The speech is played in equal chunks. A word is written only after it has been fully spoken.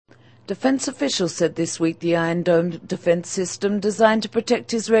Defense officials said this week the Iron Dome defense system, designed to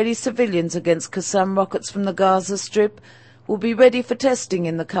protect Israeli civilians against Kassam rockets from the Gaza Strip, will be ready for testing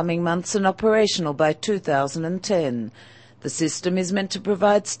in the coming months and operational by 2010. The system is meant to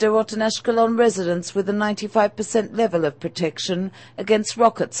provide Sderot and Ashkelon residents with a 95% level of protection against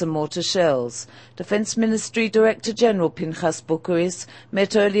rockets and mortar shells. Defense Ministry Director General Pinchas Bucharest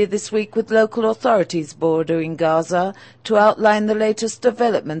met earlier this week with local authorities bordering Gaza to outline the latest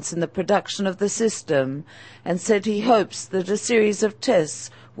developments in the production of the system, and said he hopes that a series of tests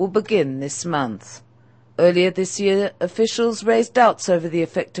will begin this month. Earlier this year, officials raised doubts over the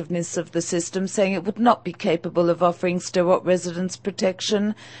effectiveness of the system, saying it would not be capable of offering Sderot residents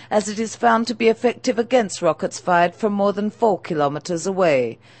protection, as it is found to be effective against rockets fired from more than 4 kilometers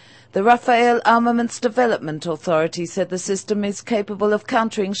away. The Rafael Armaments Development Authority said the system is capable of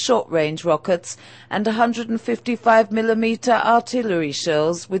countering short-range rockets and 155mm artillery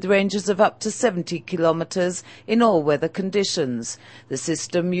shells with ranges of up to 70 kilometers in all weather conditions. The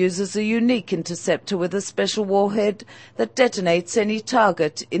system uses a unique interceptor with a special warhead that detonates any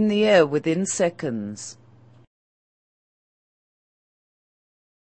target in the air within seconds.